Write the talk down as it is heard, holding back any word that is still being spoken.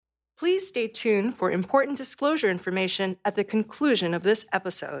Please stay tuned for important disclosure information at the conclusion of this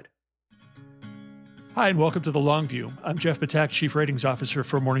episode. Hi, and welcome to The Long View. I'm Jeff Batak, Chief Ratings Officer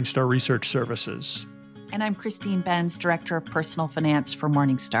for Morningstar Research Services. And I'm Christine Benz, Director of Personal Finance for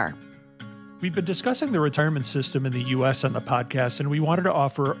Morningstar. We've been discussing the retirement system in the U.S. on the podcast, and we wanted to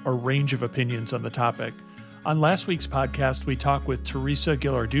offer a range of opinions on the topic. On last week's podcast, we talked with Teresa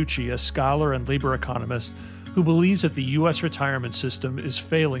Ghilarducci, a scholar and labor economist who believes that the U.S. retirement system is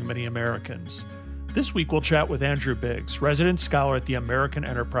failing many Americans. This week, we'll chat with Andrew Biggs, resident scholar at the American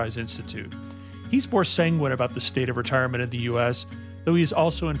Enterprise Institute. He's more sanguine about the state of retirement in the U.S., though he is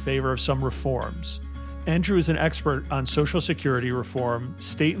also in favor of some reforms. Andrew is an expert on Social Security reform,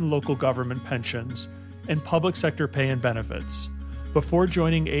 state and local government pensions, and public sector pay and benefits. Before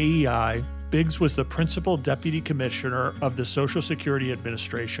joining AEI, Biggs was the principal deputy commissioner of the Social Security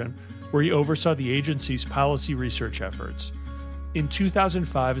Administration, where he oversaw the agency's policy research efforts. In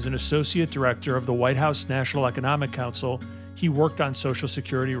 2005, as an associate director of the White House National Economic Council, he worked on Social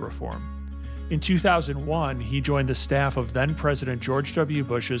Security reform. In 2001, he joined the staff of then-President George W.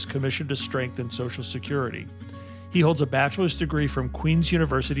 Bush's Commission to Strengthen Social Security. He holds a bachelor's degree from Queen's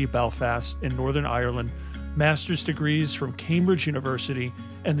University Belfast in Northern Ireland, master's degrees from Cambridge University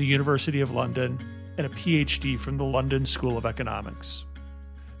and the University of London, and a PhD from the London School of Economics.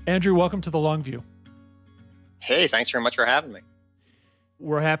 Andrew, welcome to The Long View. Hey, thanks very much for having me.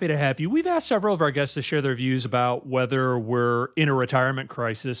 We're happy to have you. We've asked several of our guests to share their views about whether we're in a retirement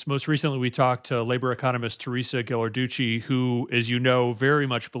crisis. Most recently, we talked to labor economist Teresa Ghilarducci, who, as you know, very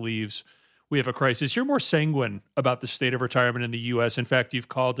much believes we have a crisis. You're more sanguine about the state of retirement in the U.S. In fact, you've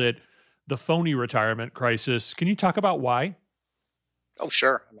called it the phony retirement crisis. Can you talk about why? Oh,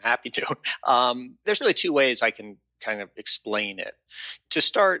 sure. I'm happy to. There's really two ways I can kind of explain it. To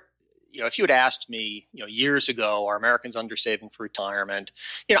start, if you had asked me, years ago, are Americans undersaving for retirement?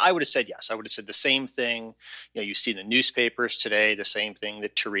 I would have said yes. I would have said the same thing. You see in the newspapers today, the same thing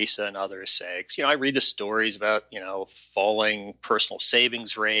that Teresa and others say. 'Cause, I read the stories about, falling personal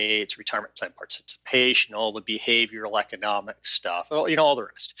savings rates, retirement plan participation, all the behavioral economic stuff, all the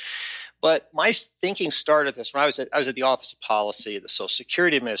rest. But my thinking started this when I was at the Office of Policy of the Social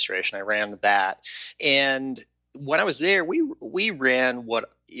Security Administration. I ran that, and when I was there, we ran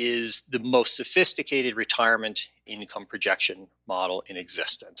what is the most sophisticated retirement income projection model in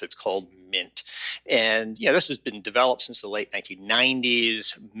existence. It's called MINT. And, this has been developed since the late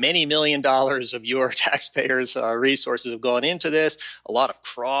 1990s. Many $1 million of your taxpayers' resources have gone into this. A lot of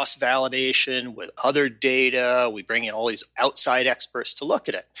cross-validation with other data. We bring in all these outside experts to look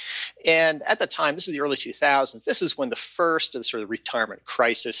at it. And at the time, this is the early 2000s, this is when the first of the sort of retirement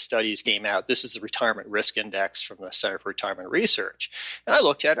crisis studies came out. This is the Retirement Risk Index from the Center for Retirement Research. And I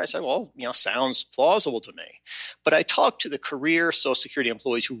looked at it, I said, well, sounds plausible to me. But I talked to the career Social Security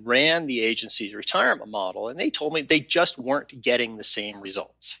employees who ran the agency's retirement model, and they told me they just weren't getting the same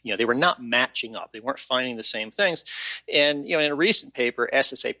results. They were not matching up. They weren't finding the same things. And, in a recent paper,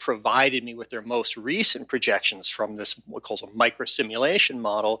 SSA provided me with their most recent projections from this, what calls a microsimulation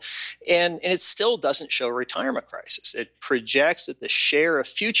model, and it still doesn't show a retirement crisis. It projects that the share of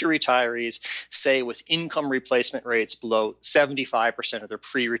future retirees, say with income replacement rates below 75% of their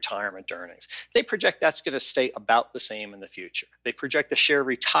pre-retirement earnings, they project that's going to stay about the same in the future. They project the share of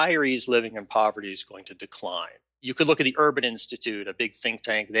retirees living in poverty is going to decline. You could look at the Urban Institute, a big think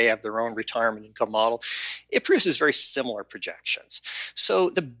tank. They have their own retirement income model. It produces very similar projections. So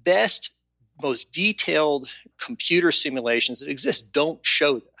the best, most detailed computer simulations that exist don't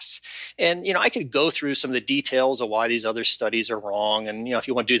show this. And, I could go through some of the details of why these other studies are wrong. And, if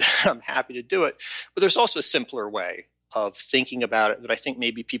you want to do that, I'm happy to do it. But there's also a simpler way of thinking about it that I think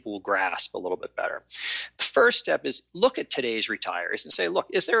maybe people will grasp a little bit better. The first step is look at today's retirees and say, look,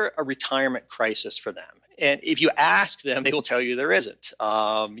 is there a retirement crisis for them? And if you ask them, they will tell you there isn't.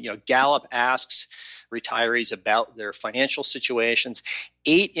 Gallup asks retirees about their financial situations.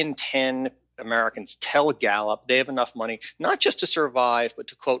 8 in 10 Americans tell Gallup they have enough money not just to survive, but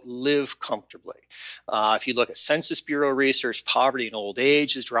to, quote, live comfortably. If you look at Census Bureau research, poverty in old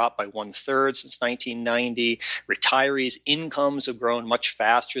age has dropped by 1/3 since 1990. Retirees' incomes have grown much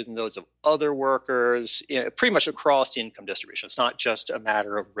faster than those of other workers, pretty much across the income distribution. It's not just a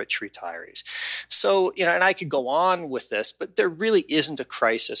matter of rich retirees. So, and I could go on with this, but there really isn't a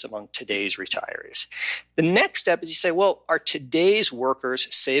crisis among today's retirees. The next step is you say, well, are today's workers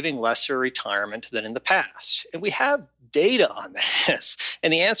saving less for retirement than in the past? And we have data on this.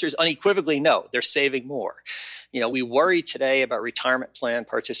 And the answer is unequivocally no, they're saving more. We worry today about retirement plan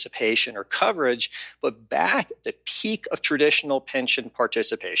participation or coverage, but back at the peak of traditional pension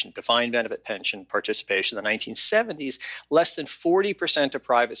participation, defined benefit pension participation in the 1970s, less than 40% of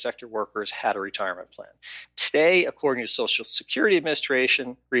private sector workers had a retirement plan. Today, according to Social Security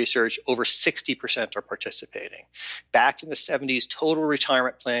Administration research, over 60% are participating. Back in the 70s, total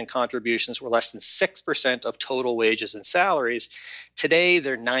retirement plan contributions were less than 6% of total wages and salaries. Today,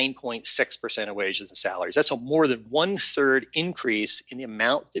 they're 9.6% of wages and salaries. That's a more than 1/3 increase in the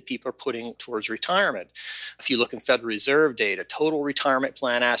amount that people are putting towards retirement. If you look in Federal Reserve data, total retirement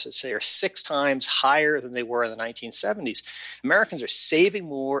plan assets, say, are 6 times higher than they were in the 1970s. Americans are saving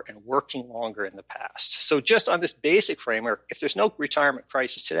more and working longer in the past. So just on this basic framework, if there's no retirement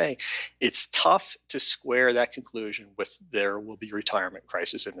crisis today, it's tough to square that conclusion with there will be a retirement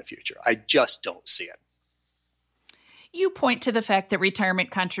crisis in the future. I just don't see it. You point to the fact that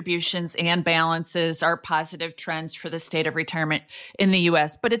retirement contributions and balances are positive trends for the state of retirement in the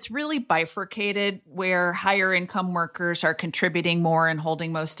U.S., but it's really bifurcated where higher income workers are contributing more and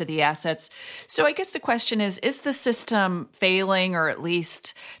holding most of the assets. So I guess the question is the system failing or at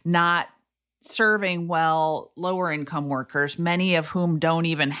least not serving well lower income workers, many of whom don't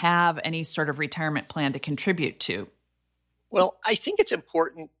even have any sort of retirement plan to contribute to? Well, I think it's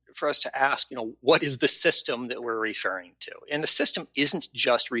important for us to ask, what is the system that we're referring to? And the system isn't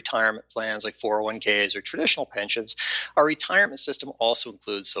just retirement plans like 401ks or traditional pensions. Our retirement system also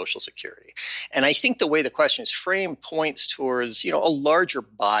includes Social Security. And I think the way the question is framed points towards, a larger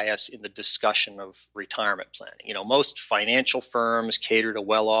bias in the discussion of retirement planning. Most financial firms cater to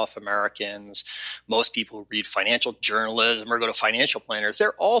well-off Americans. Most people who read financial journalism or go to financial planners,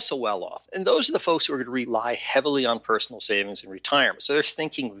 they're also well-off. And those are the folks who are going to rely heavily on personal savings in retirement. So they're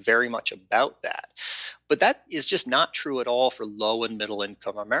thinking very much about that. But that is just not true at all for low and middle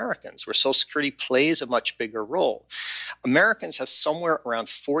income Americans, where Social Security plays a much bigger role. Americans have somewhere around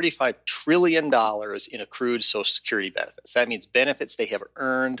 $45 trillion in accrued Social Security benefits. That means benefits they have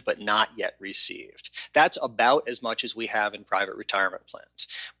earned but not yet received. That's about as much as we have in private retirement plans.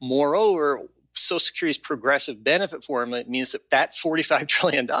 Moreover, Social Security's progressive benefit formula means that $45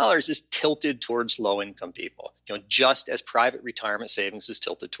 trillion is tilted towards low-income people, just as private retirement savings is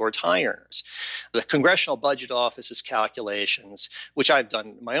tilted towards high earners. The Congressional Budget Office's calculations, which I've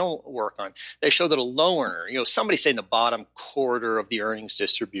done my own work on, they show that a low earner, somebody say in the bottom quarter of the earnings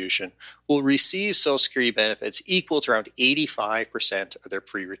distribution, will receive Social Security benefits equal to around 85% of their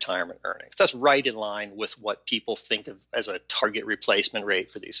pre-retirement earnings. That's right in line with what people think of as a target replacement rate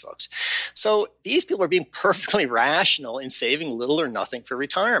for these folks. So these people are being perfectly rational in saving little or nothing for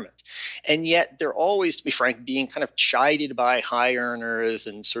retirement. And yet they're always, to be frank, being kind of chided by high earners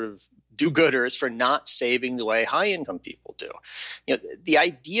and sort of do-gooders for not saving the way high-income people do. The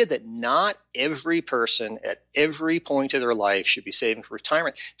idea that not every person at every point of their life should be saving for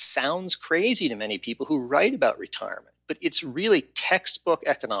retirement sounds crazy to many people who write about retirement. But it's really textbook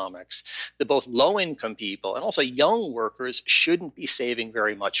economics that both low-income people and also young workers shouldn't be saving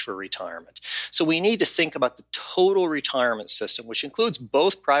very much for retirement. So we need to think about the total retirement system, which includes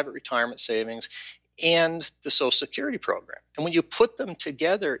both private retirement savings and the Social Security program. And when you put them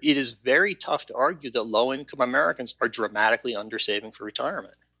together, it is very tough to argue that low-income Americans are dramatically undersaving for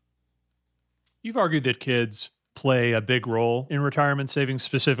retirement. You've argued that kids play a big role in retirement savings,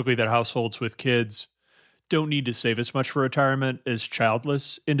 specifically that households with kids don't need to save as much for retirement as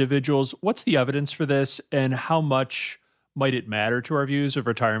childless individuals. What's the evidence for this, and how much might it matter to our views of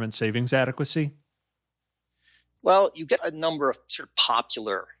retirement savings adequacy? Well, you get a number of sort of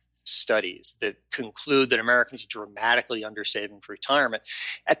popular studies that conclude that Americans are dramatically undersaving for retirement.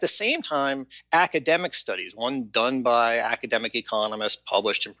 At the same time, academic studies, one done by academic economists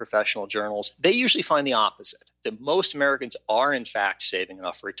published in professional journals, they usually find the opposite, that most Americans are in fact saving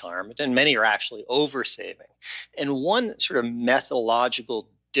enough for retirement, and many are actually oversaving. And one sort of methodological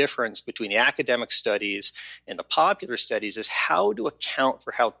difference between the academic studies and the popular studies is how to account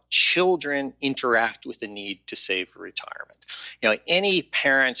for how children interact with the need to save for retirement. Any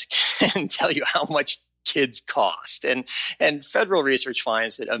parent can tell you how much kids cost. And federal research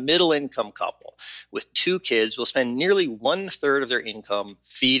finds that a middle-income couple with 2 kids will spend nearly 1/3 of their income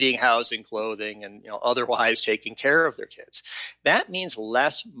feeding, housing, clothing, and otherwise taking care of their kids. That means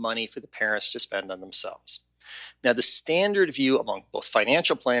less money for the parents to spend on themselves. Now, the standard view among both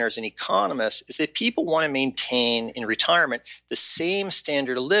financial planners and economists is that people want to maintain in retirement the same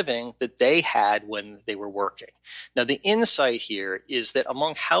standard of living that they had when they were working. Now, the insight here is that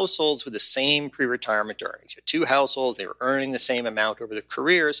among households with the same pre-retirement earnings, 2 households, they were earning the same amount over their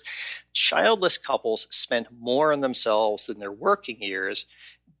careers, childless couples spent more on themselves in their working years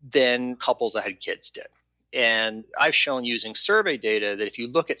than couples that had kids did. And I've shown using survey data that if you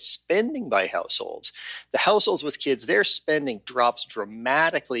look at spending by households, the households with kids, their spending drops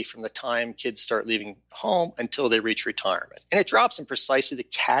dramatically from the time kids start leaving home until they reach retirement. And it drops in precisely the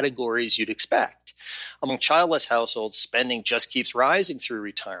categories you'd expect. Among childless households, spending just keeps rising through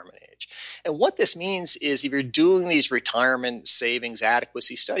retirement age. And what this means is if you're doing these retirement savings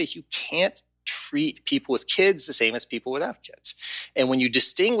adequacy studies, you can't treat people with kids the same as people without kids. And when you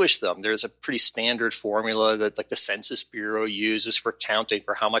distinguish them, there's a pretty standard formula that like the Census Bureau uses for counting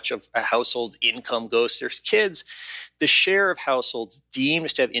for how much of a household's income goes to their kids. The share of households deemed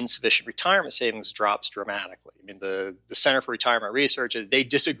to have insufficient retirement savings drops dramatically. I mean, the Center for Retirement Research, they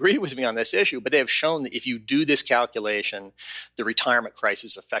disagree with me on this issue, but they have shown that if you do this calculation, the retirement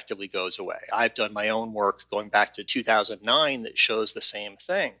crisis effectively goes away. I've done my own work going back to 2009 that shows the same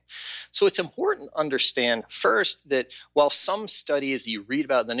thing. So it's important to understand first that while some studies that you read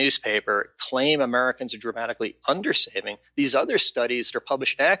about in the newspaper claim Americans are dramatically undersaving, these other studies that are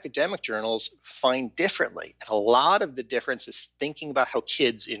published in academic journals find differently. And a lot of the difference is thinking about how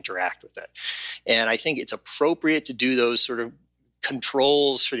kids interact with it. And I think it's appropriate to do those sort of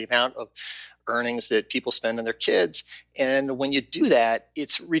controls for the amount of earnings that people spend on their kids. And when you do that,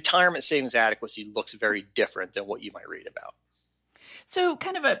 its retirement savings adequacy looks very different than what you might read about. So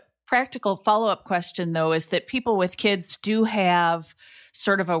kind of a practical follow-up question, though, is that people with kids do have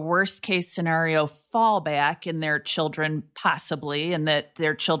sort of a worst case scenario fallback in their children, possibly, and that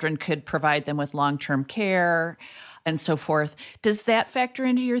their children could provide them with long-term care and so forth. Does that factor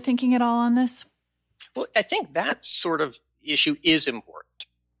into your thinking at all on this? Well, I think that sort of issue is important.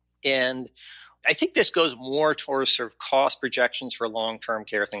 And I think this goes more towards sort of cost projections for long-term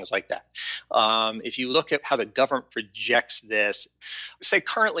care, things like that. If you look at how the government projects this, say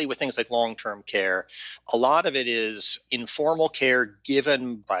currently with things like long-term care, a lot of it is informal care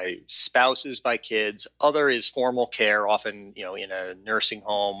given by spouses, by kids. Other is formal care, often, in a nursing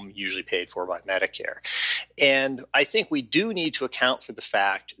home, usually paid for by Medicare. And I think we do need to account for the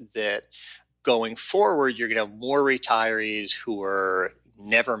fact that going forward, you're going to have more retirees who are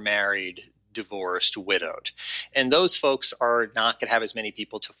never married, divorced, widowed. And those folks are not going to have as many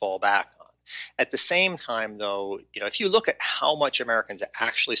people to fall back on. At the same time, though, if you look at how much Americans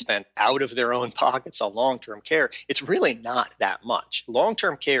actually spend out of their own pockets on long-term care, it's really not that much.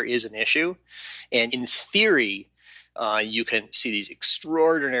 Long-term care is an issue. And in theory, you can see these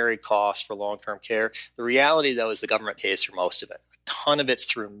extraordinary costs for long-term care. The reality, though, is the government pays for most of it. A ton of it's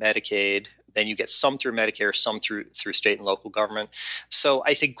through Medicaid. Then you get some through Medicare, some through state and local government. So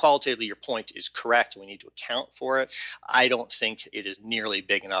I think qualitatively your point is correct. We need to account for it. I don't think it is nearly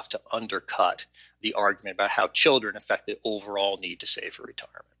big enough to undercut the argument about how children affect the overall need to save for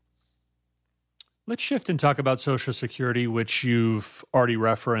retirement. Let's shift and talk about Social Security, which you've already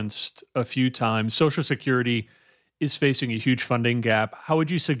referenced a few times. Social Security is facing a huge funding gap. How would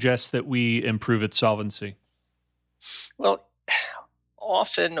you suggest that we improve its solvency? Well,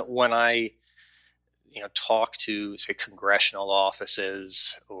 often when I talk to, say, congressional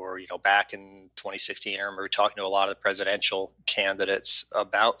offices or, back in 2016, I remember talking to a lot of the presidential candidates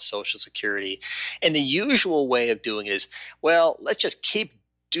about Social Security. And the usual way of doing it is, well, let's just keep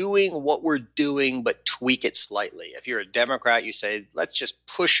doing what we're doing, but tweak it slightly. If you're a Democrat, you say, let's just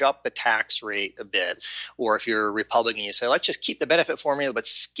push up the tax rate a bit. Or if you're a Republican, you say, let's just keep the benefit formula, but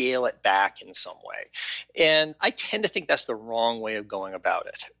scale it back in some way. And I tend to think that's the wrong way of going about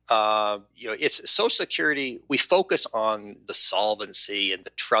it. It's Social Security. We focus on the solvency and the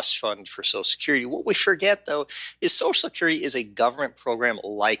trust fund for Social Security. What we forget, though, is Social Security is a government program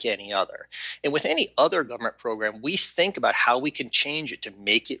like any other. And with any other government program, we think about how we can change it to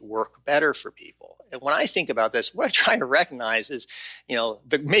make it work better for people. And when I think about this, what I try to recognize is,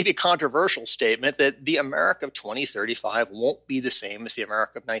 the maybe controversial statement that the America of 2035 won't be the same as the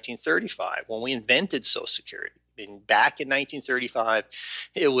America of 1935 when we invented Social Security. Back in 1935,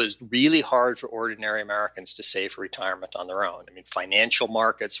 it was really hard for ordinary Americans to save for retirement on their own. Financial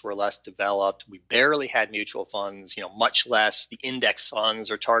markets were less developed. We barely had mutual funds, much less the index funds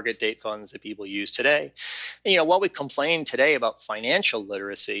or target date funds that people use today. And, while we complain today about financial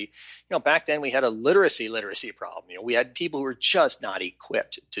literacy, back then we had a literacy problem. We had people who were just not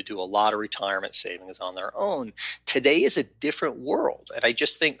equipped to do a lot of retirement savings on their own. Today is a different world. And I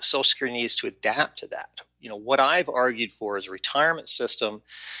just think Social Security needs to adapt to that. What I've argued for is a retirement system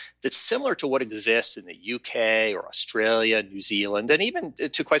that's similar to what exists in the UK or Australia, New Zealand, and even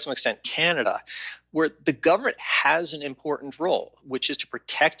to quite some extent Canada, where the government has an important role, which is to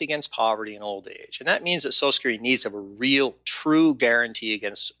protect against poverty and old age. And that means that Social Security needs to have a real, true guarantee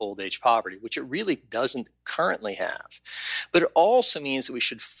against old age poverty, which it really doesn't currently have. But it also means that we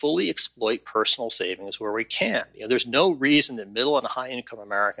should fully exploit personal savings where we can. There's no reason that middle and high income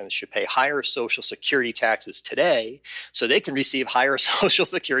Americans should pay higher Social Security taxes today so they can receive higher Social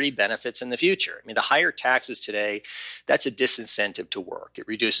Security benefits in the future. I mean, the higher taxes today, that's a disincentive to work. It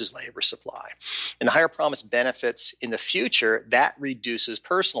reduces labor supply. And the higher promised benefits in the future, that reduces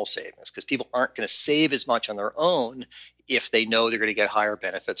personal savings because people aren't going to save as much on their own if they know they're going to get higher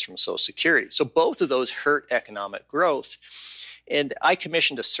benefits from Social Security. So both of those hurt economic growth. And I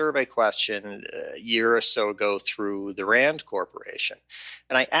commissioned a survey question a year or so ago through the Rand Corporation.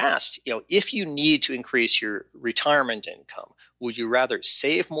 And I asked, if you need to increase your retirement income, would you rather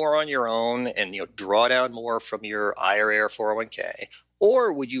save more on your own and, draw down more from your IRA or 401k?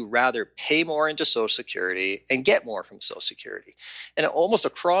 Or would you rather pay more into Social Security and get more from Social Security? And almost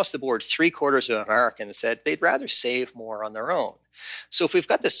across the board, 3/4 of Americans said they'd rather save more on their own. So if we've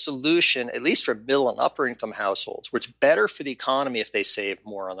got this solution, at least for middle and upper income households, where it's better for the economy if they save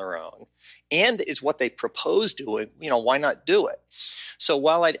more on their own, and is what they propose doing, why not do it? So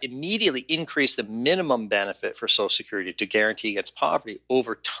while I'd immediately increase the minimum benefit for Social Security to guarantee against poverty,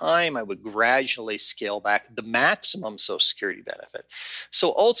 over time I would gradually scale back the maximum Social Security benefit.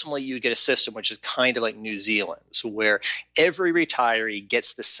 So ultimately you get a system which is kind of like New Zealand, so where every retiree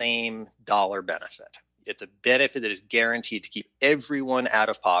gets the same dollar benefit. It's a benefit that is guaranteed to keep everyone out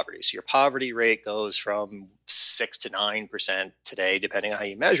of poverty. So your poverty rate goes from 6 to 9% today, depending on how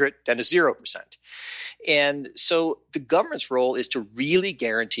you measure it, down to 0%. And so the government's role is to really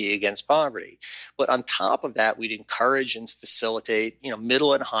guarantee against poverty. But on top of that, we'd encourage and facilitate,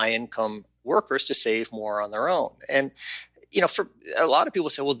 middle and high income workers to save more on their own. And for a lot of people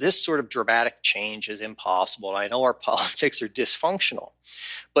say, well, this sort of dramatic change is impossible. I know our politics are dysfunctional,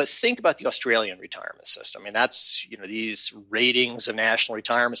 but think about the Australian retirement system. I mean, that's, these ratings of national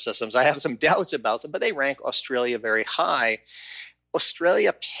retirement systems. I have some doubts about them, but they rank Australia very high.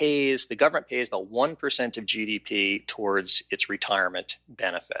 The government pays about 1% of GDP towards its retirement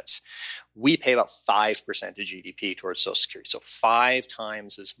benefits. We pay about 5% of GDP towards Social Security, so 5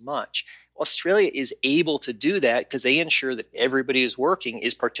 times as much. Australia is able to do that because they ensure that everybody who's working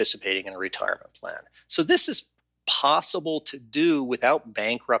is participating in a retirement plan. So this is possible to do without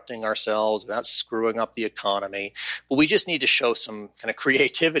bankrupting ourselves, without screwing up the economy. But we just need to show some kind of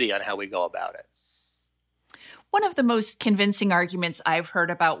creativity on how we go about it. One of the most convincing arguments I've heard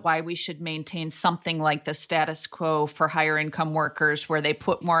about why we should maintain something like the status quo for higher income workers, where they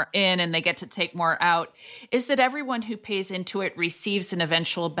put more in and they get to take more out, is that everyone who pays into it receives an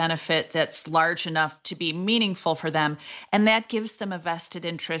eventual benefit that's large enough to be meaningful for them. And that gives them a vested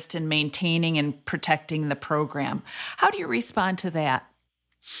interest in maintaining and protecting the program. How do you respond to that?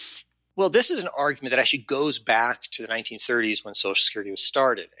 Well, this is an argument that actually goes back to the 1930s when Social Security was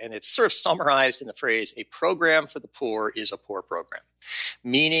started. And it's sort of summarized in the phrase, a program for the poor is a poor program.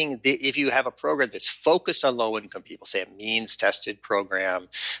 Meaning that if you have a program that's focused on low-income people, say a means-tested program,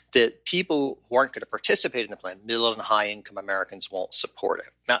 that people who aren't going to participate in the plan, middle and high-income Americans, won't support it.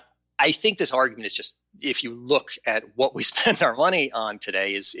 Now, I think this argument is just, if you look at what we spend our money on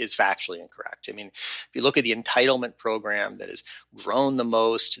today, is factually incorrect. I mean, if you look at the entitlement program that has grown the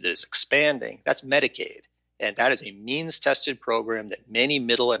most, that is expanding, that's Medicaid. And that is a means-tested program that many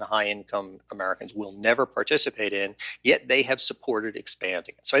middle and high-income Americans will never participate in, yet they have supported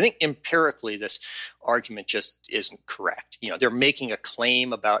expanding it. So I think empirically this argument just isn't correct. They're making a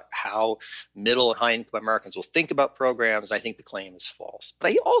claim about how middle and high-income Americans will think about programs. I think the claim is false.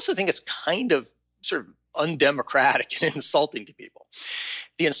 But I also think it's kind of sort of undemocratic and insulting to people.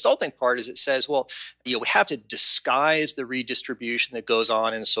 The insulting part is it says, well, we have to disguise the redistribution that goes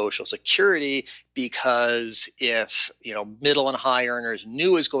on in Social Security because if, middle and high earners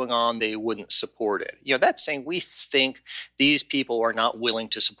knew what was going on, they wouldn't support it. That's saying we think these people are not willing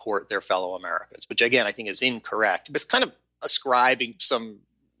to support their fellow Americans, which again, I think is incorrect, but it's kind of ascribing some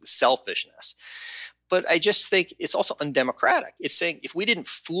selfishness. But I just think it's also undemocratic. It's saying if we didn't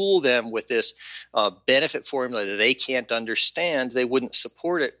fool them with this benefit formula that they can't understand, they wouldn't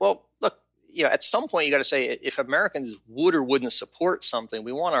support it. Well, look, at some point you got to say if Americans would or wouldn't support something,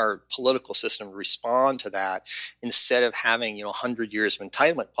 we want our political system to respond to that instead of having 100 years of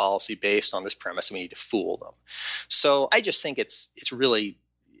entitlement policy based on this premise we need to fool them. So I just think it's really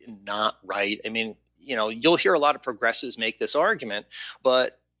not right. I mean, you'll hear a lot of progressives make this argument,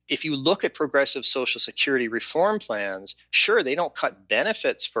 but if you look at progressive Social Security reform plans, sure, they don't cut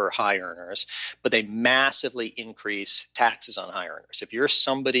benefits for high earners, but they massively increase taxes on high earners. If you're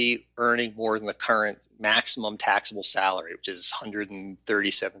somebody earning more than the current maximum taxable salary, which is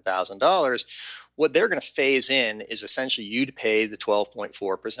 $137,000, what they're going to phase in is essentially you to pay the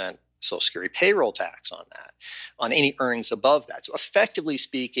 12.4% Social Security payroll tax on that, on any earnings above that. So effectively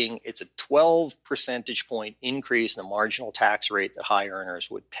speaking, it's a 12 percentage point increase in the marginal tax rate that high earners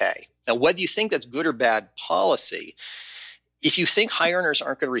would pay. Now, whether you think that's good or bad policy, if you think high earners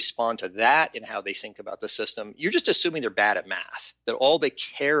aren't going to respond to that in how they think about the system, you're just assuming they're bad at math, that all they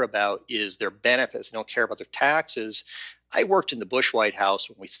care about is their benefits. They don't care about their taxes. I worked in the Bush White House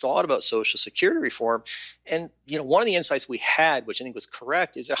when we thought about Social Security reform. And, one of the insights we had, which I think was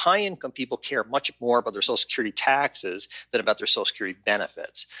correct, is that high income people care much more about their Social Security taxes than about their Social Security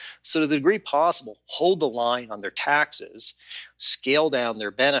benefits. So to the degree possible, hold the line on their taxes, scale down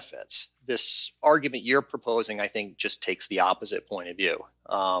their benefits. This argument you're proposing, I think, just takes the opposite point of view.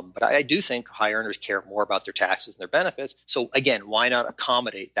 But I do think high earners care more about their taxes and their benefits. So again, why not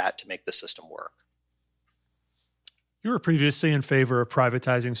accommodate that to make the system work? You were previously in favor of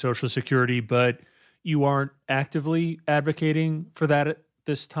privatizing Social Security, but you aren't actively advocating for that at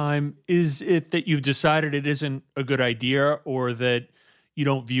this time. Is it that you've decided it isn't a good idea, or that you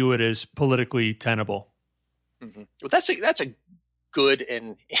don't view it as politically tenable? Mm-hmm. Well, that's a good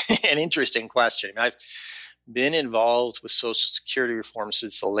and an interesting question. I've been involved with Social Security reform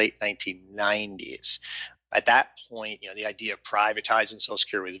since the late 1990s. At that point, the idea of privatizing Social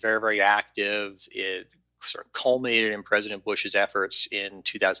Security was very, very active. It sort of culminated in President Bush's efforts in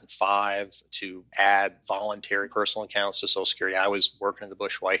 2005 to add voluntary personal accounts to Social Security. I was working in the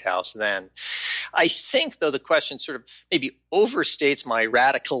Bush White House then. I think, though, the question sort of maybe overstates my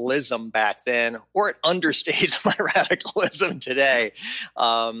radicalism back then, or it understates my radicalism today.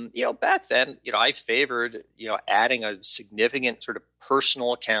 Back then, I favored, adding a significant sort of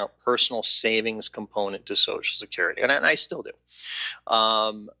personal account, personal savings component to Social Security, and I still do.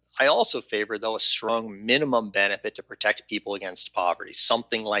 I also favor, though, a strong minimum benefit to protect people against poverty,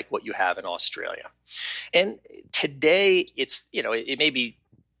 something like what you have in Australia. And today, it's, it may be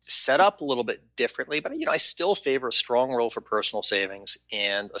set up a little bit differently, but, I still favor a strong role for personal savings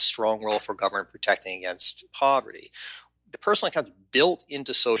and a strong role for government protecting against poverty. The personal account's built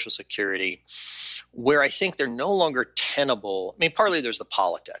into Social Security, where I think they're no longer tenable. Partly there's the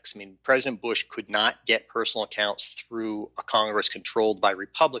politics. President Bush could not get personal accounts through a Congress controlled by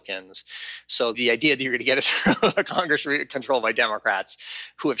Republicans. So the idea that you're going to get it through a Congress controlled by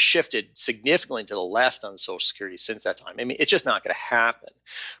Democrats, who have shifted significantly to the left on Social Security since that time, it's just not going to happen.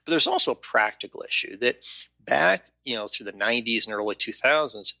 But there's also a practical issue that back, through the 90s and early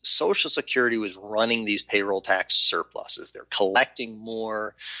 2000s, Social Security was running these payroll tax surpluses. They're collecting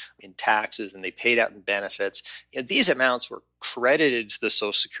more in taxes than they paid out in benefits. These amounts were credited to the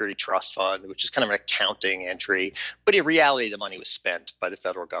Social Security Trust Fund, which is kind of an accounting entry. But in reality, the money was spent by the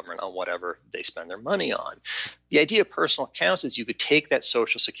federal government on whatever they spend their money on. The idea of personal accounts is you could take that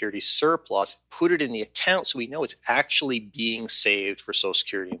Social Security surplus, put it in the account so we know it's actually being saved for Social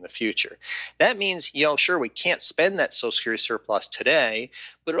Security in the future. That means, sure, we can't spend that Social Security surplus today,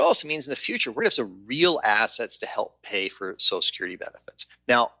 but it also means in the future we're going to have some real assets to help pay for Social Security benefits.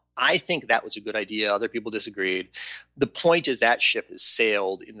 Now, I think that was a good idea. Other people disagreed. The point is that ship has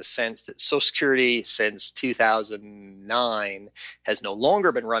sailed in the sense that Social Security since 2009 has no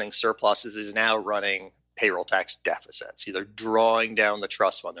longer been running surpluses. It is now running payroll tax deficits, either drawing down the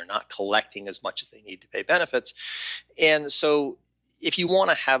trust fund. They're not collecting as much as they need to pay benefits. And so if you want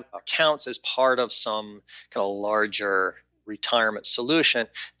to have accounts as part of some kind of larger retirement solution,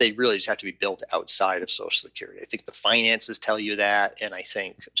 they really just have to be built outside of Social Security. I think the finances tell you that, and I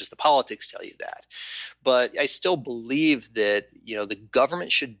think just the politics tell you that. But I still believe that, the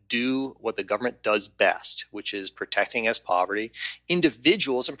government should do what the government does best, which is protecting against poverty.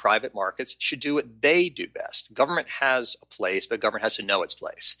 Individuals and private markets should do what they do best. Government has a place, but government has to know its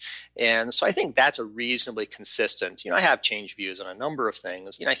place. And so I think that's a reasonably consistent, I have changed views on a number of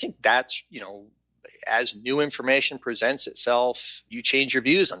things. I think that's, as new information presents itself, you change your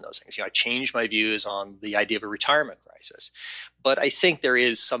views on those things. I changed my views on the idea of a retirement crisis. But I think there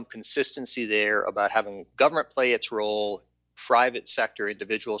is some consistency there about having government play its role, private sector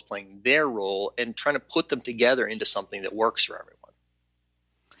individuals playing their role, and trying to put them together into something that works for everyone.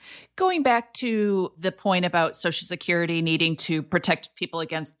 Going back to the point about Social Security needing to protect people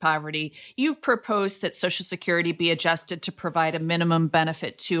against poverty, you've proposed that Social Security be adjusted to provide a minimum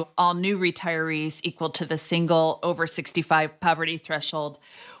benefit to all new retirees equal to the single over 65 poverty threshold.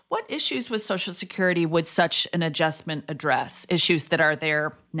 What issues with Social Security would such an adjustment address? Issues that are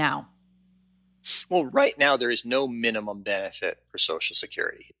there now? Well, right now, there is no minimum benefit for Social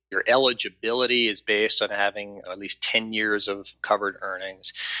Security. Your eligibility is based on having at least 10 years of covered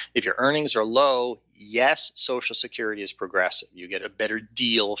earnings. If your earnings are low, yes, Social Security is progressive. You get a better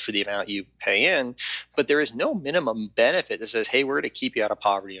deal for the amount you pay in, but there is no minimum benefit that says, hey, we're going to keep you out of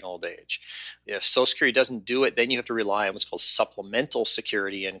poverty in old age. If Social Security doesn't do it, then you have to rely on what's called supplemental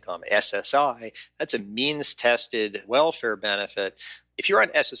security income, SSI. That's a means-tested welfare benefit. If you're on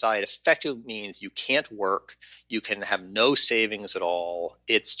SSI, it effectively means you can't work, you can have no savings at all.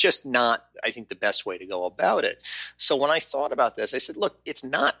 It's just not, I think, the best way to go about it. So when I thought about this, I said, look, it's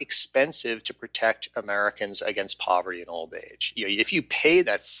not expensive to protect Americans against poverty in old age. If you pay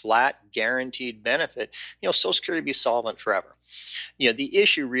that flat guaranteed benefit, Social Security will be solvent forever. The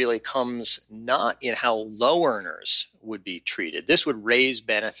issue really comes not in how low earners would be treated. This would raise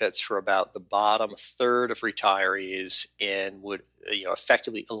benefits for about the bottom third of retirees and would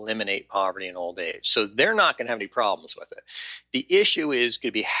effectively eliminate poverty in old age. So they're not going to have any problems with it. The issue is going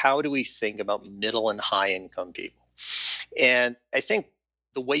to be, how do we think about middle and high income people? And I think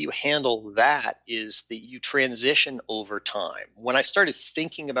the way you handle that is that you transition over time. When I started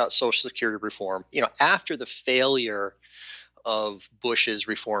thinking about Social Security reform, after the failure of Bush's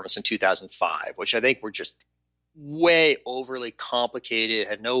reforms in 2005, which I think were just way overly complicated,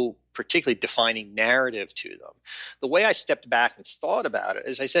 had no particularly defining narrative to them. The way I stepped back and thought about it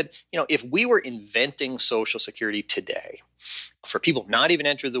is I said, if we were inventing Social Security today for people not even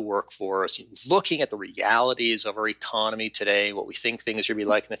entered the workforce, looking at the realities of our economy today, what we think things should be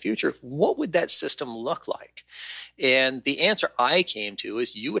like in the future, what would that system look like? And the answer I came to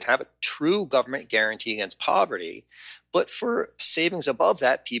is you would have a true government guarantee against poverty, but for savings above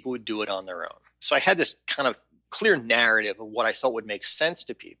that, people would do it on their own. So I had this kind of clear narrative of what I thought would make sense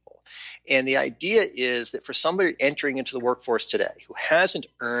to people. And the idea is that for somebody entering into the workforce today who hasn't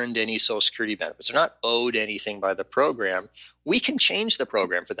earned any Social Security benefits, or not owed anything by the program, we can change the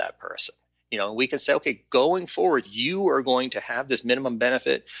program for that person. We can say, okay, going forward, you are going to have this minimum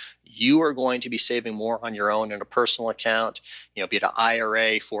benefit. You are going to be saving more on your own in a personal account, be it an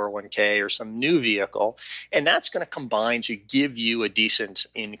IRA, 401k, or some new vehicle. And that's going to combine to give you a decent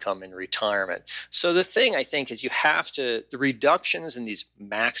income in retirement. So the thing I think is the reductions in these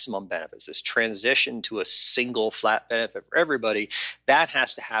maximum benefits, this transition to a single flat benefit for everybody, that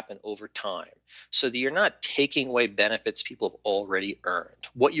has to happen over time, so that you're not taking away benefits people have already earned.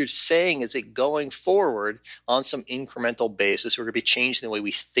 What you're saying is that going forward on some incremental basis, we're going to be changing the way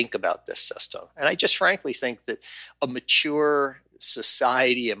we think about this system. And I just frankly think that a mature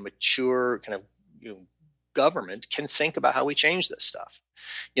society, a mature kind of government can think about how we change this stuff.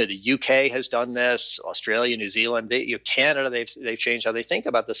 The UK has done this, Australia, New Zealand, Canada, they've changed how they think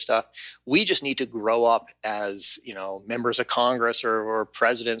about this stuff. We just need to grow up as, members of Congress or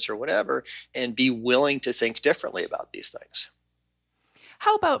presidents or whatever, and be willing to think differently about these things.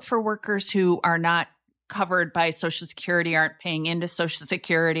 How about for workers who are not covered by Social Security, aren't paying into Social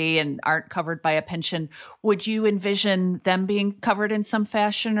Security, and aren't covered by a pension? Would you envision them being covered in some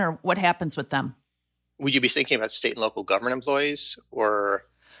fashion, or what happens with them? Would you be thinking about state and local government employees or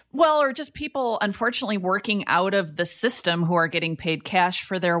just people, unfortunately, working out of the system who are getting paid cash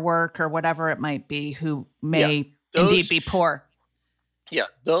for their work or whatever it might be, who may indeed be poor? Yeah,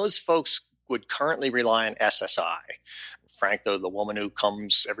 those folks would currently rely on SSI. Frank, though, the woman who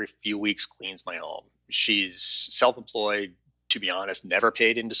comes every few weeks, cleans my home. She's self-employed, to be honest, never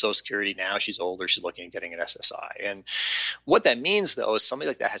paid into Social Security. Now she's older. She's looking at getting an SSI. And what that means, though, is somebody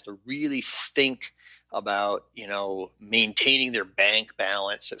like that has to really think about, maintaining their bank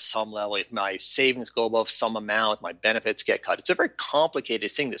balance at some level. If my savings go above some amount, my benefits get cut. It's a very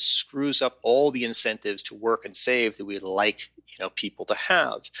complicated thing that screws up all the incentives to work and save that we'd like, people to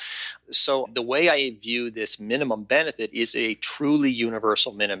have. So the way I view this minimum benefit is a truly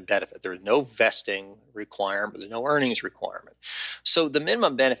universal minimum benefit. There is no vesting requirement. There's no earnings requirement. So the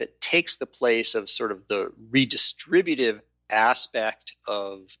minimum benefit takes the place of sort of the redistributive aspect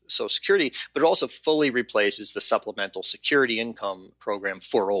of Social Security, but it also fully replaces the supplemental security income program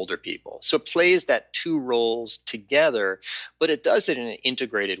for older people. So it plays that two roles together, but it does it in an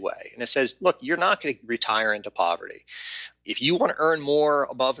integrated way. And it says, look, you're not going to retire into poverty. if you want to earn more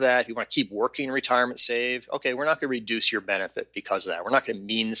above that, if you want to keep working in retirement save, okay, we're not going to reduce your benefit because of that. We're not going to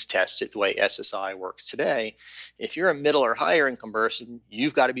means test it the way SSI works today. If you're a middle or higher income person,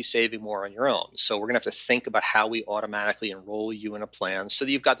 you've got to be saving more on your own. So we're going to have to think about how we automatically enroll you in a plan so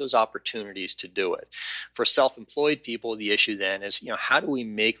that you've got those opportunities to do it. For self-employed people, the issue then is, how do we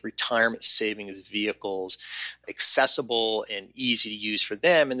make retirement savings vehicles accessible and easy to use for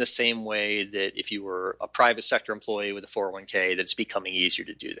them in the same way that if you were a private sector employee with a 401k, that it's becoming easier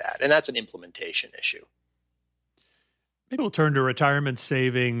to do that. And that's an implementation issue. Maybe we'll turn to retirement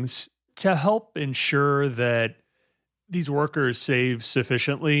savings to help ensure that these workers save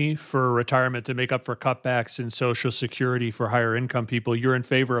sufficiently for retirement to make up for cutbacks in Social Security for higher income people. You're in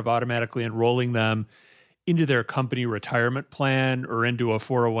favor of automatically enrolling them into their company retirement plan or into a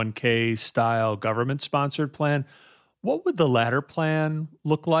 401k style government sponsored plan. What would the latter plan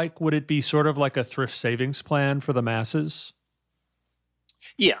look like? Would it be sort of like a thrift savings plan for the masses?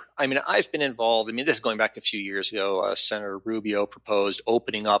 Yeah, I've been involved. This is going back a few years ago. Senator Rubio proposed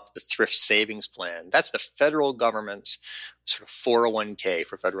opening up the thrift savings plan. That's the federal government's sort of 401k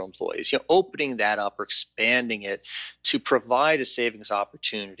for federal employees. Opening that up or expanding it to provide a savings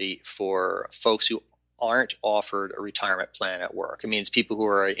opportunity for folks who aren't offered a retirement plan at work. It means people who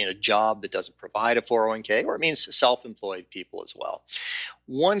are in a job that doesn't provide a 401k, or it means self-employed people as well.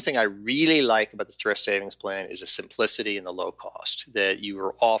 One thing I really like about the thrift savings plan is the simplicity and the low cost, that you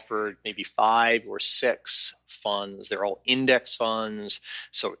are offered maybe 5 or 6 funds. They're all index funds,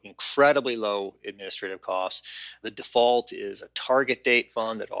 so incredibly low administrative costs. The default is a target date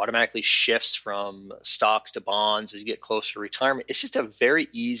fund that automatically shifts from stocks to bonds as you get closer to retirement. It's just a very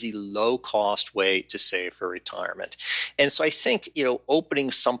easy, low cost way to save for retirement. And so I think, opening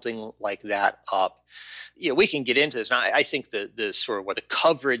something like that up, we can get into this. And I think the sort of the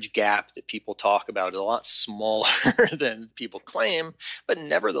coverage gap that people talk about is a lot smaller than people claim, but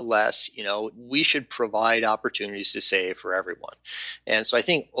nevertheless, we should provide opportunities to save for everyone. And so I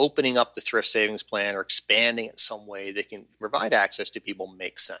think opening up the thrift savings plan or expanding it in some way that can provide access to people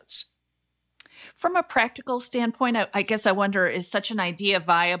makes sense. From a practical standpoint, I guess I wonder, is such an idea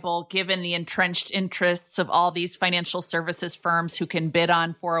viable given the entrenched interests of all these financial services firms who can bid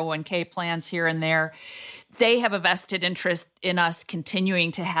on 401k plans here and there? They have a vested interest in us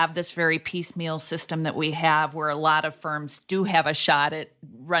continuing to have this very piecemeal system that we have, where a lot of firms do have a shot at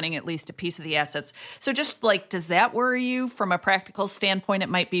running at least a piece of the assets. So just does that worry you from a practical standpoint? It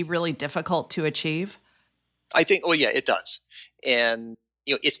might be really difficult to achieve. I think, it does. And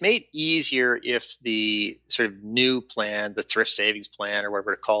it's made easier if the sort of new plan, the thrift savings plan or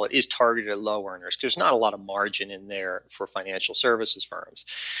whatever to call it, is targeted at low earners, because there's not a lot of margin in there for financial services firms.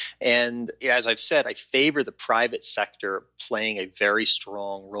 And as I've said, I favor the private sector playing a very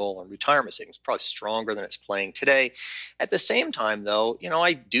strong role in retirement savings, probably stronger than it's playing today. At the same time, though,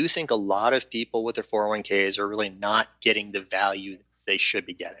 I do think a lot of people with their 401ks are really not getting the value they should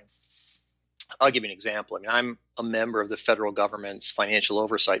be getting. I'll give you an example. I'm a member of the federal government's financial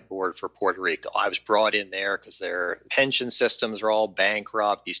oversight board for Puerto Rico. I was brought in there because their pension systems are all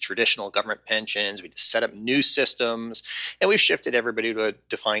bankrupt, these traditional government pensions. We just set up new systems, and we've shifted everybody to a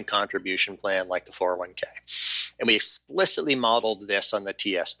defined contribution plan like the 401k. And we explicitly modeled this on the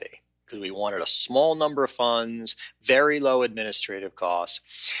TSP because we wanted a small number of funds, very low administrative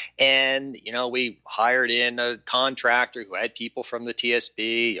costs. And, we hired in a contractor who had people from the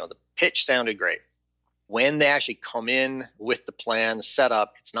TSP. The pitch sounded great. When they actually come in with the plan set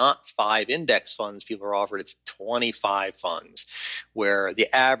up, it's not 5 index funds people are offered, it's 25 funds, where the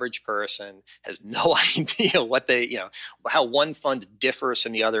average person has no idea what how one fund differs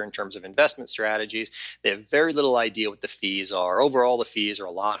from the other in terms of investment strategies. They have very little idea what the fees are. Overall, the fees are a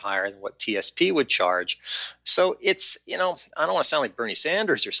lot higher than what TSP would charge. So it's, I don't want to sound like Bernie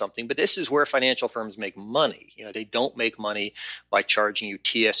Sanders or something, but this is where financial firms make money. They don't make money by charging you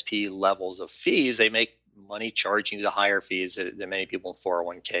TSP levels of fees. They make money charging you the higher fees that many people in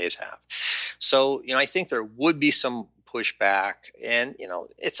 401ks have. So, I think there would be some pushback, and,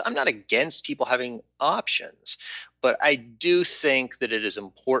 I'm not against people having options, but I do think that it is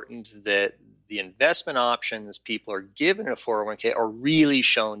important that the investment options people are given in a 401k are really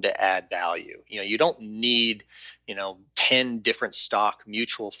shown to add value. You don't need, 10 different stock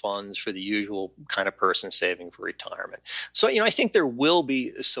mutual funds for the usual kind of person saving for retirement. So, I think there will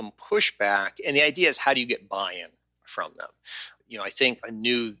be some pushback, and the idea is, how do you get buy-in from them? I think a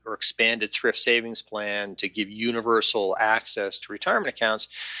new or expanded thrift savings plan to give universal access to retirement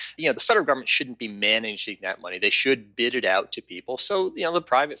accounts, the federal government shouldn't be managing that money. They should bid it out to people. So, the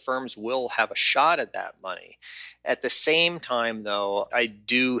private firms will have a shot at that money. At the same time, though, I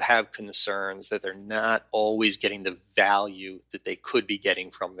do have concerns that they're not always getting the value that they could be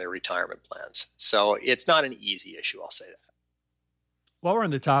getting from their retirement plans. So it's not an easy issue, I'll say that. While we're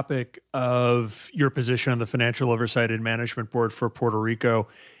on the topic of your position on the Financial Oversight and Management Board for Puerto Rico,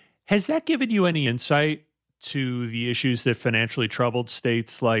 has that given you any insight to the issues that financially troubled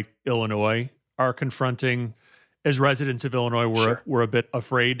states like Illinois are confronting? As residents of Illinois, we're a bit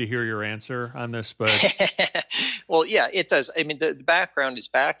afraid to hear your answer on this, but well, yeah, it does. I mean, the background is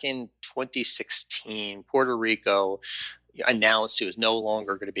back in 2016, Puerto Rico announced it was no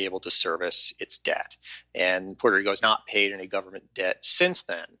longer going to be able to service its debt. And Puerto Rico has not paid any government debt since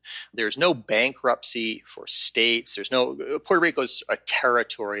then. There's no bankruptcy for states. Puerto Rico is a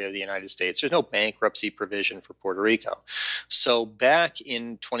territory of the United States. There's no bankruptcy provision for Puerto Rico. So back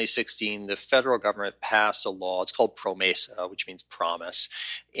in 2016, the federal government passed a law. It's called PROMESA, which means promise.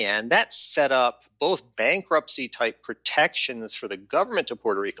 And that set up both bankruptcy type protections for the government of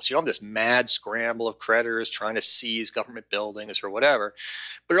Puerto Rico. So you don't have this mad scramble of creditors trying to seize government buildings or whatever.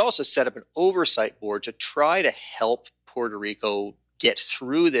 But it also set up an oversight board to try to help Puerto Rico get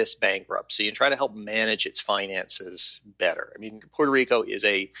through this bankruptcy and try to help manage its finances better. I mean, Puerto Rico is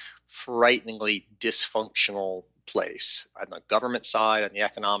a frighteningly dysfunctional place on the government side, on the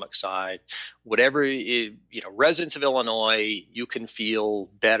economic side. Whatever, residents of Illinois, you can feel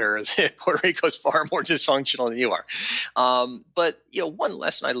better that Puerto Rico is far more dysfunctional than you are. But one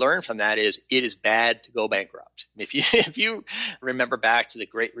lesson I learned from that is it is bad to go bankrupt. If you remember back to the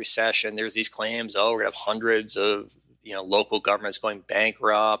Great Recession, there's these claims, we're going to have hundreds of local governments going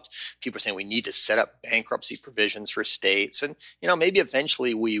bankrupt. People are saying we need to set up bankruptcy provisions for states. And, maybe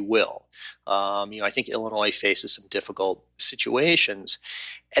eventually we will. I think Illinois faces some difficult situations.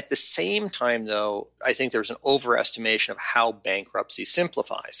 At the same time, though, I think there's an overestimation of how bankruptcy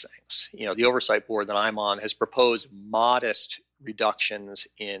simplifies things. The oversight board that I'm on has proposed modest reductions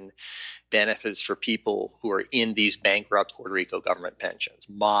in benefits for people who are in these bankrupt Puerto Rico government pensions,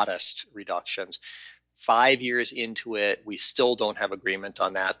 modest reductions. 5 years into it, we still don't have agreement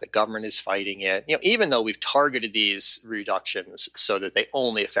on that. The government is fighting it. Even though we've targeted these reductions so that they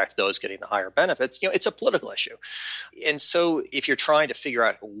only affect those getting the higher benefits, it's a political issue. And so if you're trying to figure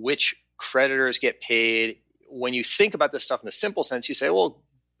out which creditors get paid, when you think about this stuff in the simple sense, you say, well,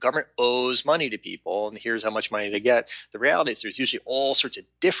 government owes money to people, and here's how much money they get. The reality is there's usually all sorts of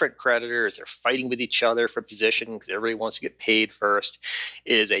different creditors. They're fighting with each other for position because everybody wants to get paid first.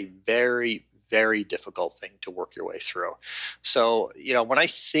 It is a very, very difficult thing to work your way through. So, when I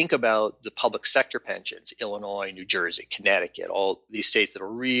think about the public sector pensions, Illinois, New Jersey, Connecticut, all these states that are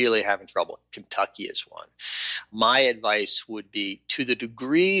really having trouble, Kentucky is one. My advice would be, to the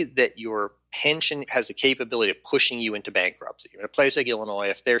degree that your pension has the capability of pushing you into bankruptcy. In a place like Illinois,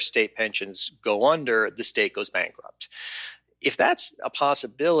 if their state pensions go under, the state goes bankrupt. If that's a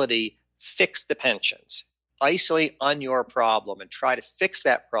possibility, fix the pensions. Isolate on your problem and try to fix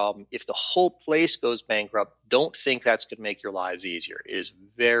that problem. If the whole place goes bankrupt, don't think that's going to make your lives easier. It is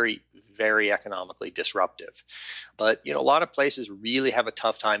very, very economically disruptive. But, a lot of places really have a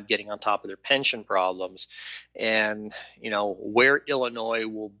tough time getting on top of their pension problems. And, where Illinois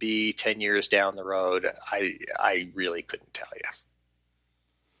will be 10 years down the road, I really couldn't tell you.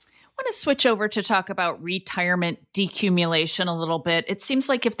 I want to switch over to talk about retirement decumulation a little bit. It seems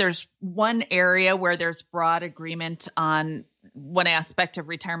like if there's one area where there's broad agreement on one aspect of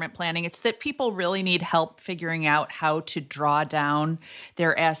retirement planning, it's that people really need help figuring out how to draw down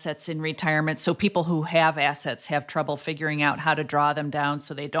their assets in retirement. So people who have assets have trouble figuring out how to draw them down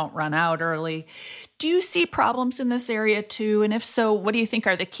so they don't run out early. Do you see problems in this area too? And if so, what do you think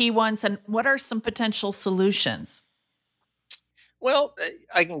are the key ones, and what are some potential solutions? Well,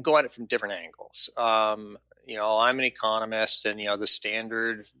 I can go at it from different angles. I'm an economist, and, the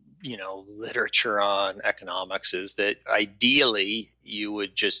standard, literature on economics is that ideally you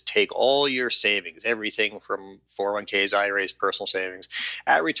would just take all your savings, everything from 401ks, IRAs, personal savings.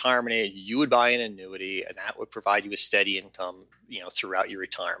 At retirement age, you would buy an annuity, and that would provide you with steady income, throughout your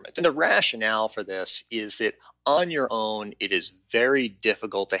retirement. And the rationale for this is that on your own, it is very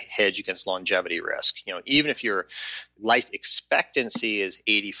difficult to hedge against longevity risk. Even if your life expectancy is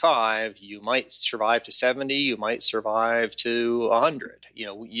 85, you might survive to 70, you might survive to 100.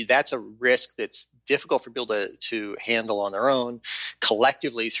 That's a risk that's difficult for people to handle on their own.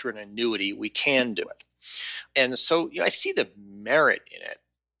 Collectively, through an annuity, we can do it. And so I see the merit in it.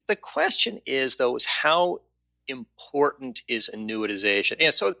 The question is, though, is how important is annuitization?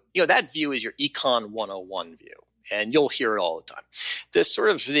 And so, that view is your Econ 101 view, and you'll hear it all the time. This sort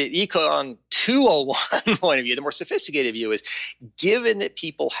of the Econ 201 point of view, the more sophisticated view is, given that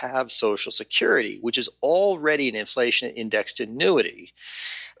people have Social Security, which is already an inflation-indexed annuity,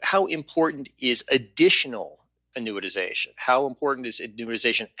 how important is additional annuitization? How important is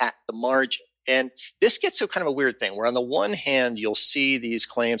annuitization at the margin? And this gets to kind of a weird thing where on the one hand, you'll see these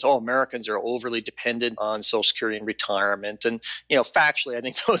claims, Americans are overly dependent on Social Security and retirement. And, factually, I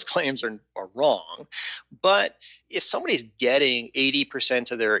think those claims are wrong. But if somebody's getting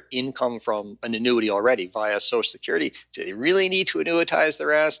 80% of their income from an annuity already via Social Security, do they really need to annuitize the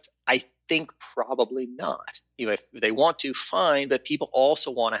rest? I think probably not. If they want to, fine, but people also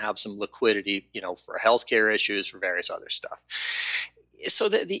want to have some liquidity, for healthcare issues, for various other stuff. So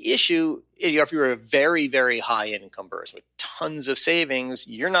the issue, if you're a very, very high income person with tons of savings,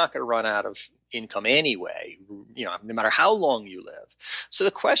 you're not going to run out of income anyway, no matter how long you live. So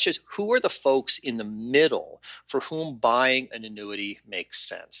the question is, who are the folks in the middle for whom buying an annuity makes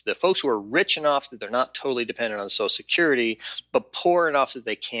sense? The folks who are rich enough that they're not totally dependent on Social Security, but poor enough that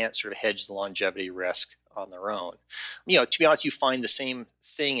they can't sort of hedge the longevity risk on their own. To be honest, you find the same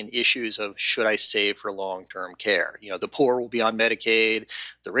thing in issues of should I save for long-term care? The poor will be on Medicaid,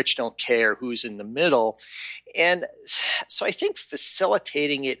 the rich don't care who's in the middle. And so I think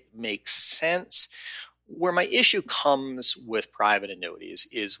facilitating it makes sense. Where my issue comes with private annuities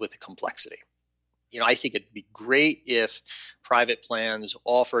is with the complexity. I think it'd be great if private plans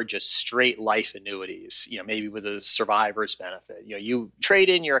offer just straight life annuities, maybe with a survivor's benefit. You trade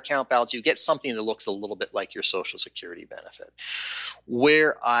in your account balance, you get something that looks a little bit like your Social Security benefit.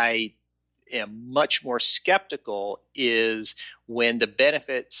 Where I am much more skeptical is when the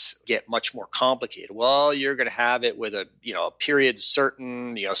benefits get much more complicated. Well, you're going to have it with a period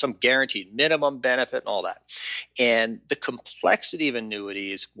certain, some guaranteed minimum benefit and all that. And the complexity of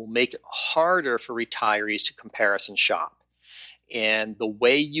annuities will make it harder for retirees to comparison shop. And the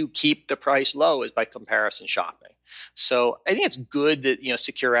way you keep the price low is by comparison shopping. So I think it's good that,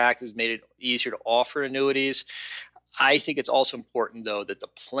 Secure Act has made it easier to offer annuities. I think it's also important, though, that the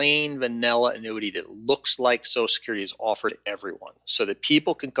plain vanilla annuity that looks like Social Security is offered to everyone so that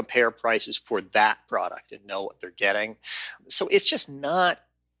people can compare prices for that product and know what they're getting. So it's just not,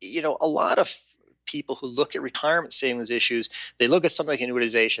 a lot of people who look at retirement savings issues, they look at something like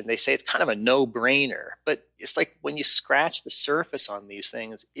annuitization, they say it's kind of a no-brainer. But it's like when you scratch the surface on these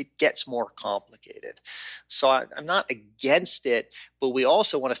things, it gets more complicated. So I'm not against it, but we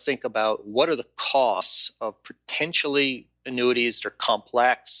also want to think about what are the costs of potentially annuities that are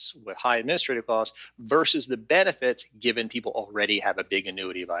complex with high administrative costs versus the benefits given people already have a big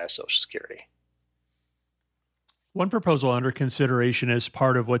annuity via Social Security. One proposal under consideration as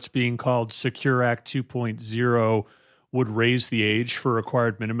part of what's being called Secure Act 2.0 would raise the age for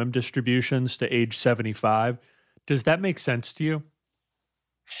required minimum distributions to age 75. Does that make sense to you?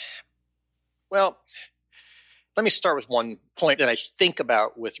 Well, let me start with one point that I think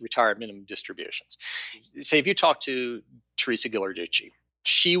about with retired minimum distributions. Say if you talk to Teresa Ghilarducci,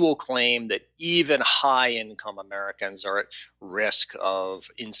 she will claim that even high-income Americans are at risk of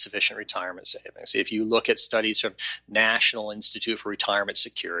insufficient retirement savings. If you look at studies from National Institute for Retirement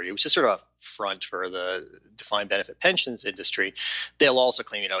Security, which is sort of a front for the defined benefit pensions industry, they'll also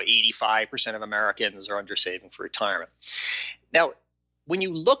claim, 85% of Americans are under saving for retirement. Now, when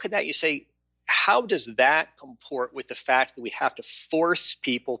you look at that, you say, how does that comport with the fact that we have to force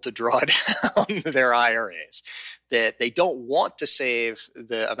people to draw down their IRAs? That they don't want to save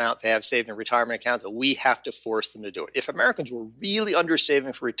the amount they have saved in a retirement account, that we have to force them to do it. If Americans were really under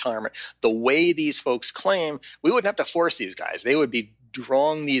saving for retirement, the way these folks claim, we wouldn't have to force these guys. They would be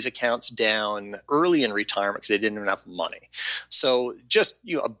drawing these accounts down early in retirement because they didn't have enough money. So just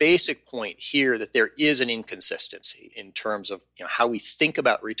a basic point here that there is an inconsistency in terms of how we think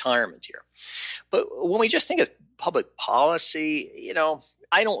about retirement here. But when we just think of public policy,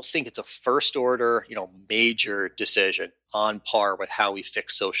 I don't think it's a first order, major decision on par with how we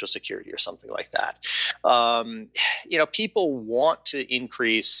fix Social Security or something like that. People want to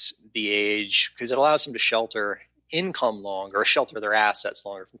increase the age because it allows them to shelter income longer, or shelter their assets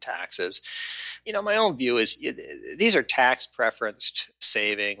longer from taxes. My own view is these are tax preferenced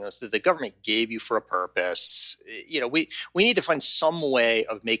savings that the government gave you for a purpose. We need to find some way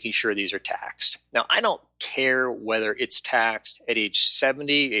of making sure these are taxed. Now, I don't care whether it's taxed at age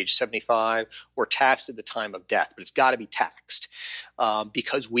 70, age 75, or taxed at the time of death, but it's got to be taxed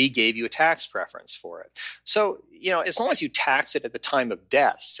because we gave you a tax preference for it. So, as long as you tax it at the time of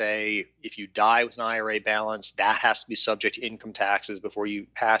death, say if you die with an IRA balance, that has to be subject to income taxes before you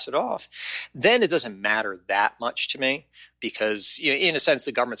pass it off, then it doesn't matter that much to me because, in a sense,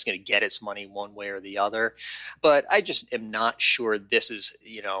 the government's going to get its money one way or the other. But I just am not sure this is,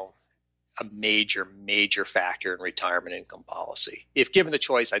 a major factor in retirement income policy. If given the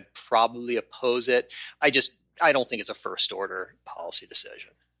choice, I'd probably oppose it. I don't think it's a first order policy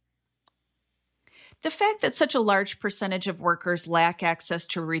decision. The fact that such a large percentage of workers lack access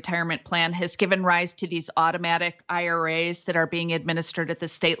to a retirement plan has given rise to these automatic IRAs that are being administered at the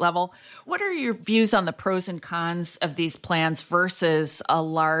state level. What are your views on the pros and cons of these plans versus a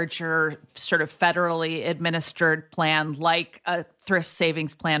larger sort of federally administered plan like a thrift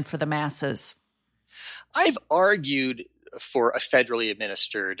savings plan for the masses? I've argued for a federally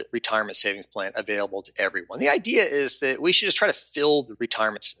administered retirement savings plan available to everyone. The idea is that we should just try to fill the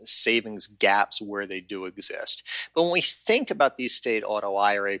retirement savings gaps where they do exist. But when we think about these state auto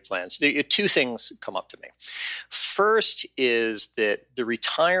IRA plans, two things come up to me. First is that the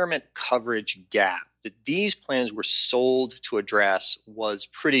retirement coverage gap that these plans were sold to address was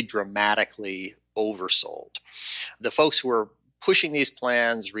pretty dramatically oversold. The folks who were pushing these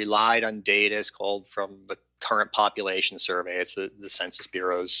plans relied on data, it's called from the current population survey. It's the Census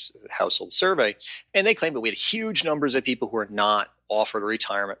Bureau's household survey. And they claimed that we had huge numbers of people who are not offered a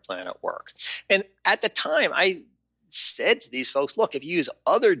retirement plan at work. And at the time, I said to these folks, look, if you use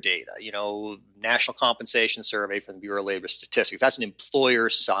other data, National Compensation Survey from the Bureau of Labor Statistics, that's an employer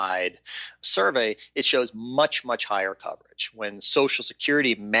side survey. It shows much, much higher coverage. When Social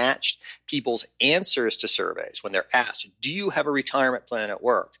Security matched people's answers to surveys, when they're asked, do you have a retirement plan at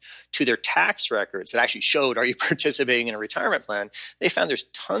work, to their tax records that actually showed, are you participating in a retirement plan? They found there's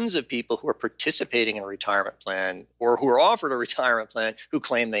tons of people who are participating in a retirement plan or who are offered a retirement plan who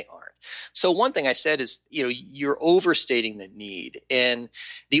claim they aren't. So one thing I said is, you're overstating the need. And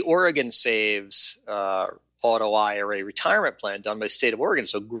the Oregon Saves Auto IRA retirement plan done by the state of Oregon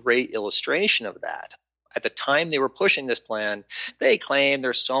is a great illustration of that. At the time they were pushing this plan, they claimed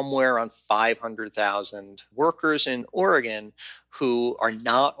there's somewhere around 500,000 workers in Oregon who are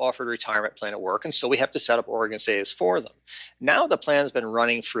not offered a retirement plan at work, and so we have to set up Oregon Saves for them. Now the plan's been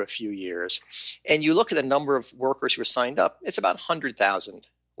running for a few years, and you look at the number of workers who are signed up, it's about 100,000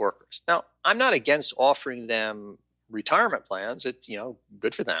 workers. Now, I'm not against offering them retirement plans. It's,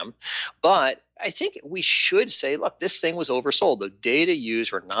 good for them. But I think we should say, look, this thing was oversold. The data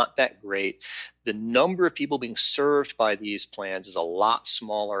used were not that great. The number of people being served by these plans is a lot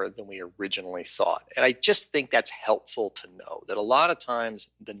smaller than we originally thought. And I just think that's helpful to know that a lot of times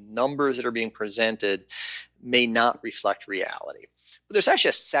the numbers that are being presented may not reflect reality. But there's actually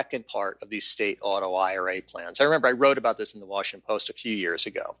a second part of these state auto IRA plans. I remember I wrote about this in the Washington Post a few years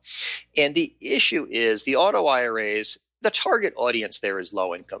ago. And the issue is the auto IRAs, the target audience there is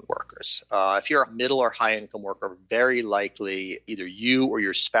low-income workers. If you're a middle or high-income worker, very likely either you or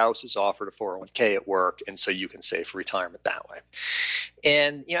your spouse is offered a 401k at work, and so you can save for retirement that way.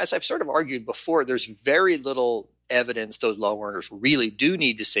 And as I've sort of argued before, there's very little evidence those low earners really do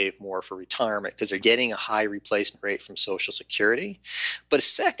need to save more for retirement because they're getting a high replacement rate from Social Security. But a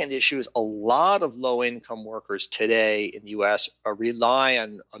second issue is a lot of low-income workers today in the U.S. rely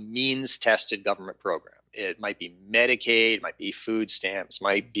on a means-tested government program. It might be Medicaid, it might be food stamps,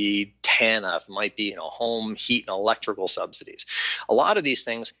 might be TANF, might be home heat and electrical subsidies. A lot of these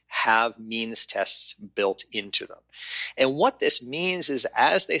things have means tests built into them. And what this means is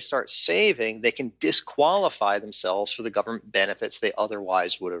as they start saving, they can disqualify themselves for the government benefits they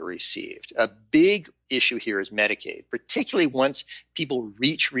otherwise would have received. A big issue here is Medicaid, particularly once people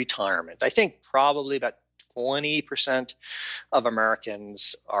reach retirement. I think probably about 20% of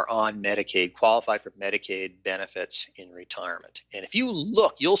Americans are on Medicaid, qualify for Medicaid benefits in retirement. And if you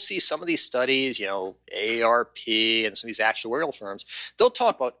look, you'll see some of these studies, AARP and some of these actuarial firms, they'll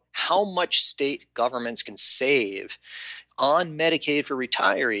talk about how much state governments can save on Medicaid for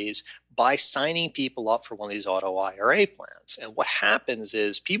retirees by signing people up for one of these auto IRA plans. And what happens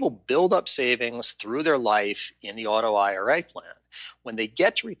is people build up savings through their life in the auto IRA plan. When they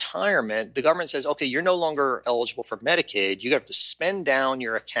get to retirement, the government says, okay, you're no longer eligible for Medicaid. You have to spend down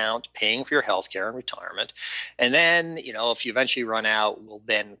your account paying for your health care in retirement. And then, if you eventually run out, we'll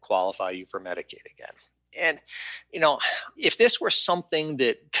then qualify you for Medicaid again. And, if this were something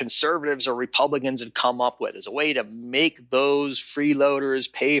that conservatives or Republicans had come up with as a way to make those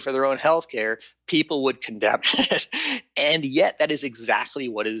freeloaders pay for their own health care, people would condemn it. And yet that is exactly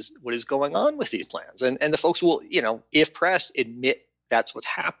what is going on with these plans. And the folks will, if pressed, admit that's what's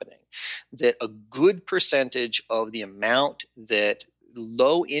happening, that a good percentage of the amount that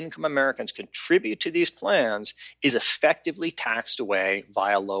low-income Americans contribute to these plans is effectively taxed away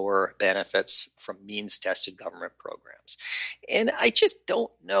via lower benefits from means-tested government programs. And I just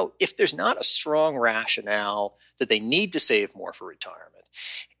don't know if there's not a strong rationale that they need to save more for retirement,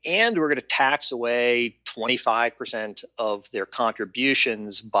 and we're going to tax away 25% of their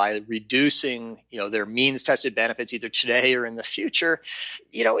contributions by reducing, their means-tested benefits either today or in the future.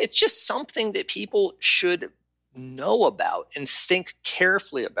 It's just something that people should know about and think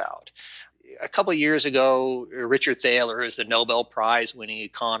carefully about. A couple of years ago, Richard Thaler is the Nobel Prize winning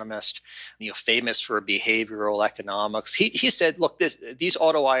economist, famous for behavioral economics. He said, look, these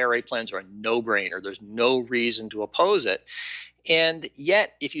auto IRA plans are a no-brainer. There's no reason to oppose it. And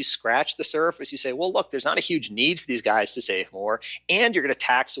yet, if you scratch the surface, you say, well, look, there's not a huge need for these guys to save more, and you're going to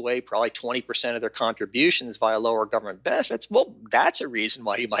tax away probably 20% of their contributions via lower government benefits. Well, that's a reason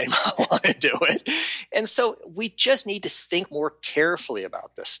why you might not want to do it. And so we just need to think more carefully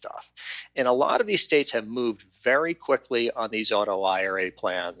about this stuff. And a lot of these states have moved very quickly on these auto IRA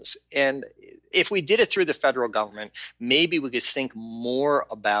plans. And if we did it through the federal government, maybe we could think more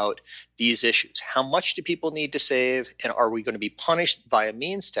about these issues. How much do people need to save? And are we going to be punished via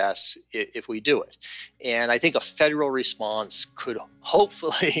means tests if we do it? And I think a federal response could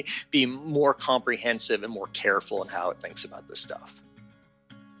hopefully be more comprehensive and more careful in how it thinks about this stuff.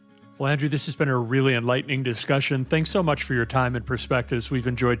 Well, Andrew, this has been a really enlightening discussion. Thanks so much for your time and perspectives. We've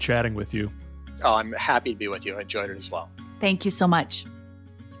enjoyed chatting with you. Oh, I'm happy to be with you. I enjoyed it as well. Thank you so much.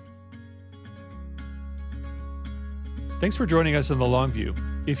 Thanks for joining us on The Long View.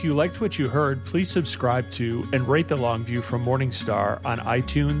 If you liked what you heard, please subscribe to and rate The Long View from Morningstar on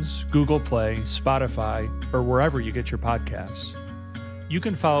iTunes, Google Play, Spotify, or wherever you get your podcasts. You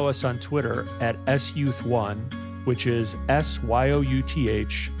can follow us on Twitter at SYouth1, which is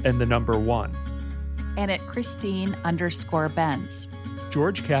SYOUTH and the number 1. And at Christine_Benz.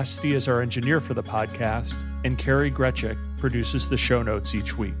 George Cassidy is our engineer for the podcast, and Carrie Gretchick produces the show notes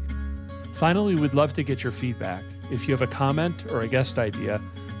each week. Finally, we'd love to get your feedback. If you have a comment or a guest idea,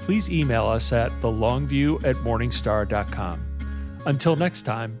 please email us at thelongview@morningstar.com. Until next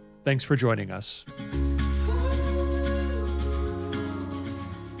time, thanks for joining us.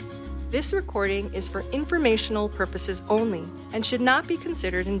 This recording is for informational purposes only and should not be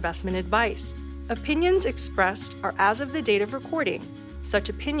considered investment advice. Opinions expressed are as of the date of recording. Such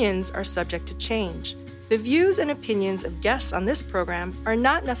opinions are subject to change. The views and opinions of guests on this program are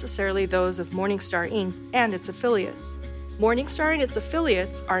not necessarily those of Morningstar Inc. and its affiliates. Morningstar and its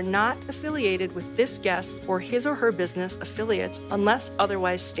affiliates are not affiliated with this guest or his or her business affiliates unless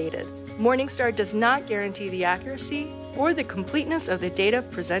otherwise stated. Morningstar does not guarantee the accuracy or the completeness of the data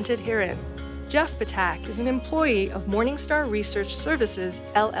presented herein. Jeff Patak is an employee of Morningstar Research Services,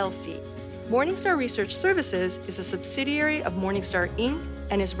 LLC. Morningstar Research Services is a subsidiary of Morningstar Inc.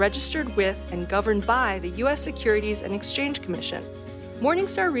 and is registered with and governed by the U.S. Securities and Exchange Commission.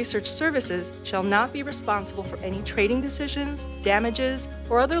 Morningstar Research Services shall not be responsible for any trading decisions, damages,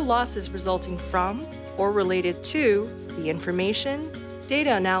 or other losses resulting from or related to the information,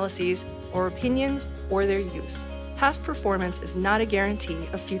 data analyses, or opinions or their use. Past performance is not a guarantee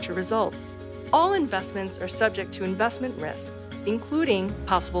of future results. All investments are subject to investment risk, including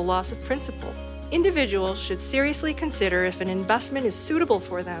possible loss of principal. Individuals should seriously consider if an investment is suitable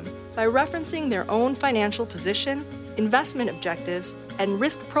for them by referencing their own financial position, investment objectives, and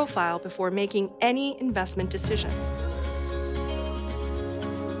risk profile before making any investment decision.